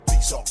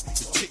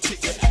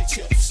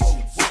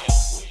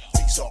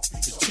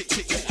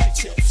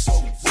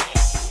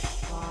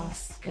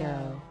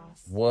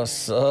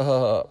What's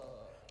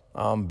up?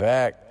 I'm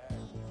back.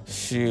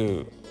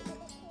 Shoot.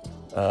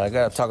 I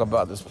gotta talk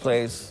about this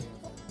place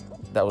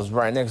that was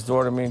right next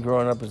door to me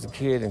growing up as a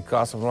kid in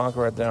Casablanca,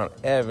 right there on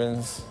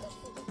Evans.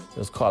 It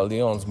was called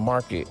Leon's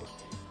Market.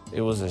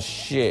 It was a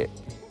shit,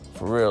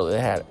 for real.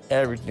 They had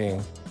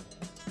everything.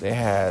 They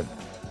had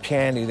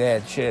candy, they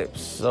had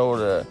chips,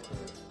 soda.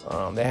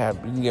 You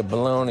can get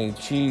bologna,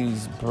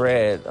 cheese,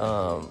 bread.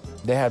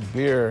 They had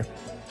beer.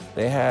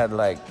 They had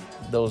like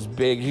those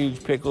big,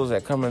 huge pickles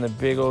that come in the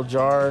big old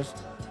jars.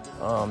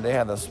 They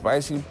had the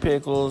spicy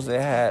pickles.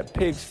 They had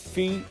pig's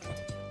feet.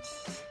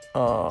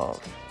 Man,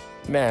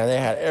 they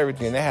had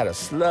everything. They had a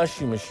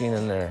slushy machine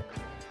in there.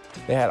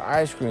 They had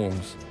ice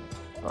creams.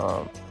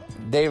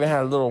 They even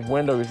had a little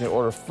window you can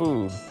order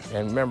food.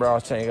 And remember, I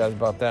was telling you guys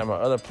about that in my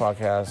other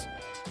podcast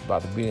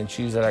about the bean and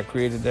cheese that I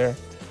created there.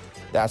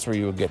 That's where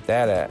you would get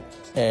that at.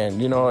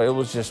 And, you know, it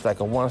was just like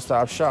a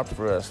one-stop shop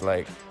for us.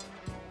 Like,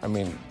 I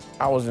mean,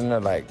 I was in there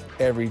like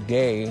every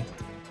day.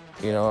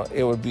 You know,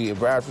 it would be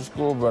right after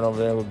school, run over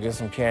there, we'll get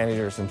some candy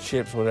or some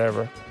chips,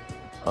 whatever.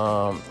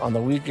 On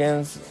the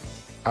weekends,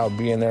 I would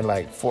be in there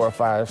like 4 or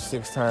 5,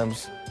 6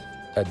 times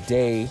a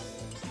day.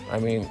 I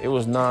mean, it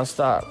was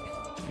nonstop,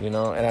 you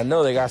know. And I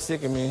know they got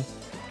sick of me.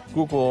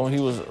 Google,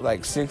 he was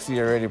like 60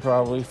 already,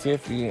 probably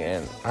 50,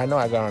 and I know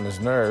I got on his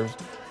nerves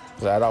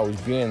because I'd always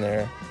be in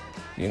there,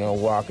 you know,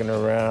 walking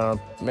around.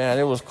 Man,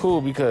 it was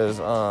cool because,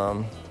 I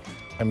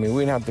mean,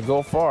 we didn't have to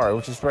go far. It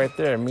was just right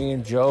there. Me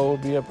and Joe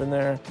would be up in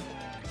there,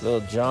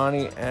 little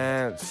Johnny,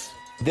 Ants.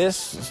 This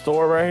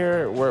store right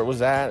here, where it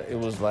was at, it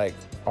was like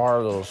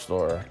our little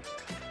store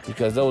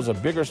because there was a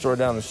bigger store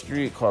down the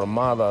street called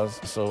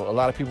Amadas, so a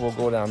lot of people would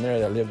go down there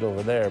that lived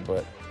over there,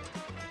 but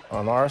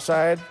on our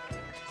side,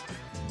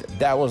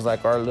 that was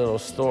like our little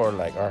store,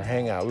 like our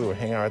hangout. We would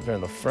hang out right there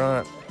in the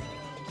front,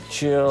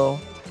 chill,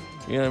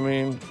 you know what I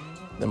mean?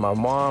 Then my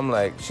mom,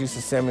 like, she used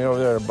to send me over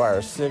there to buy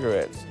her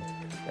cigarettes,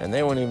 and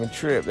they wouldn't even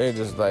trip. They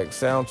just, like,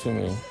 sound to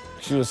me.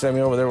 She would send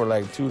me over there with,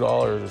 like, $2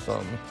 or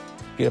something.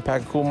 Get a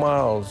pack of Cool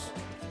Miles.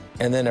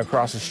 And then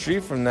across the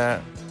street from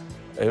that,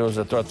 it was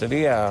a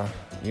tortilla,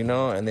 you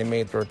know, and they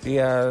made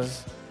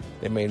tortillas.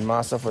 They made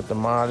masa for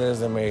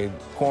tamales. They made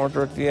corn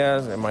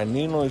tortillas. And my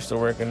Nino used to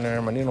work in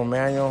there, my Nino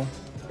Manuel.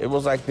 It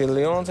was like the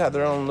Leons had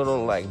their own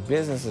little, like,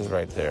 businesses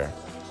right there.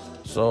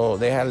 So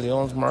they had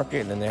Leon's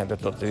Market, and then they had the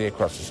tortilla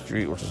across the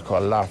street, which is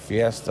called La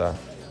Fiesta.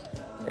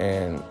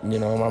 And, you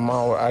know, my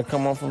mom, I'd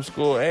come home from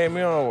school, hey,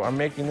 Mio, I'm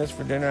making this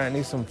for dinner. I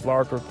need some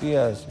flour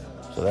tortillas.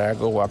 So there I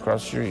go walk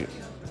across the street,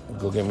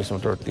 go get me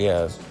some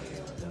tortillas.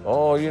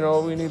 Oh, you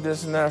know, we need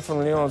this and that from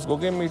Leon's. Go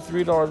get me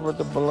 $3 worth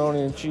of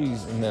bologna and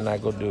cheese, and then I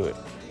go do it.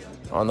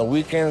 On the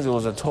weekends, it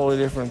was a totally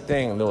different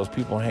thing. There was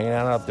people hanging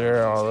out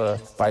there, all the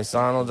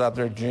paisanos out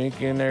there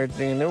drinking and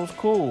everything. And it was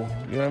cool,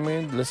 you know what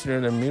I mean?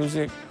 Listening to their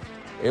music.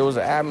 It was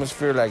an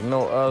atmosphere like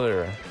no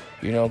other.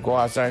 You know, go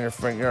outside in your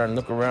front yard and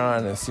look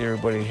around and see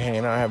everybody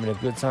hanging out, having a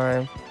good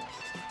time.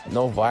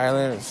 No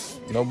violence,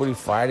 nobody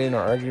fighting or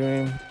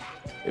arguing.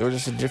 It was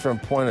just a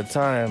different point of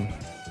time,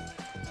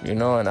 you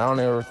know, and I don't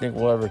ever think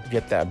we'll ever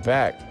get that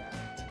back.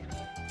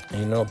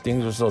 You know,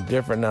 things are so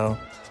different now.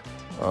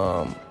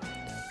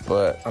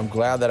 But I'm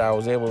glad that I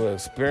was able to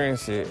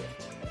experience it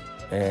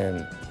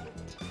and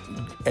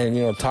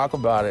you know, talk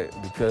about it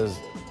because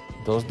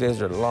those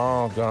days are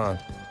long gone.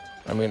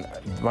 I mean,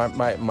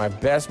 my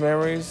best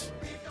memories,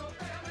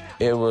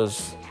 it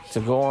was to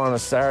go on a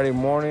Saturday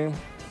morning,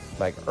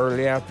 like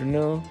early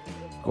afternoon,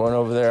 going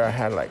over there. I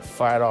had like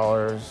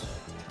 $5.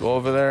 Go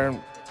over there,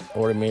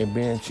 order me a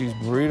bean and cheese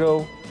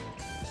burrito,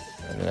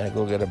 and then I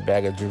go get a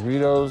bag of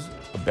Doritos,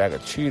 a bag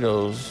of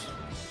Cheetos,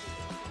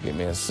 get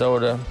me a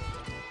soda,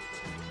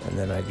 and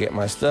then I get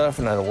my stuff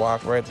and I'd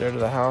walk right there to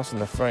the house in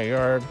the front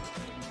yard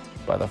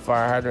by the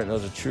fire hydrant. There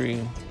was a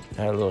tree.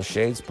 I had a little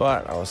shade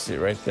spot. I would sit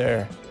right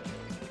there.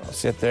 I'll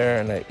sit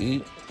there and I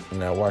eat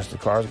and I watch the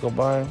cars go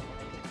by,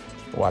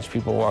 watch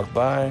people walk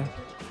by.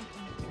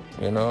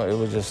 You know, it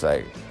was just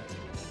like,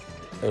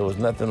 it was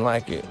nothing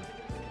like it.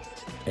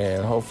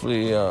 And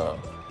hopefully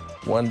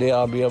one day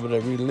I'll be able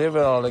to relive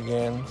it all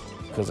again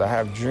because I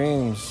have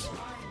dreams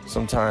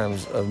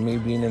sometimes of me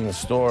being in the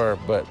store,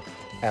 but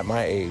at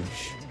my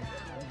age.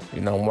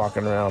 You know, I'm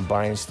walking around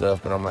buying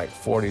stuff, but I'm like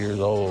 40 years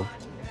old.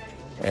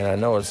 And I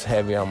know it's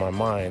heavy on my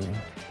mind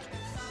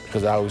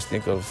because I always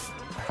think of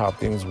how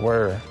things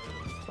were.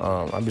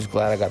 I'm just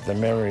glad I got the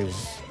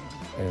memories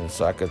and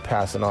so I could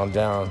pass it on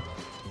down.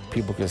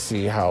 People could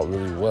see how it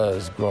really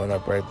was growing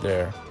up right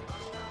there.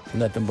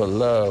 Nothing but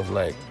love.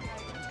 Like,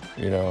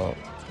 you know,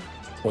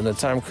 when the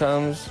time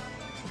comes,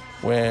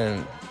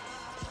 when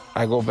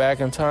I go back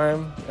in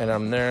time and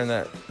I'm there in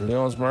that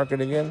Leon's Market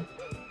again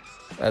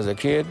as a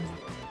kid,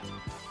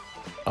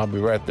 I'll be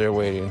right there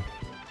waiting.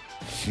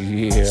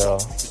 Yeah.